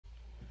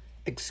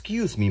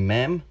Excuse me,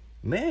 ma'am.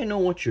 May I know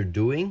what you're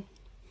doing?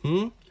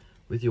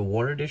 With your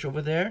water dish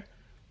over there?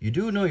 You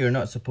do know you're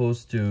not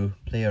supposed to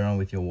play around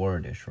with your water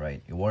dish,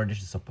 right? Your water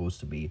dish is supposed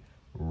to be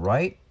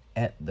right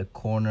at the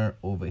corner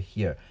over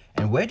here.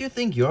 And where do you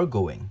think you're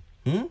going?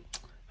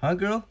 Huh,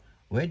 girl?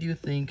 Where do you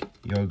think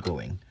you're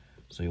going?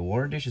 So your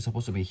water dish is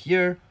supposed to be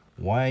here.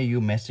 Why are you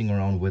messing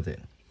around with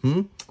it?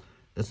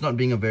 That's not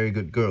being a very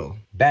good girl.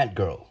 Bad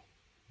girl.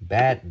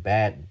 Bad,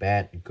 bad,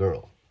 bad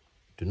girl.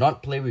 Do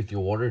not play with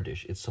your water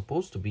dish. It's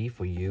supposed to be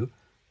for you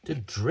to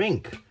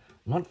drink,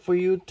 not for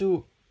you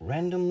to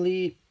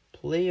randomly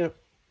play.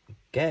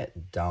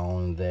 Get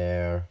down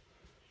there.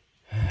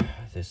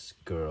 This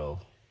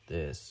girl,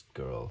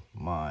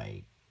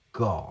 my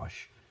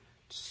gosh.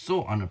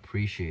 So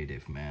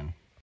unappreciative, man.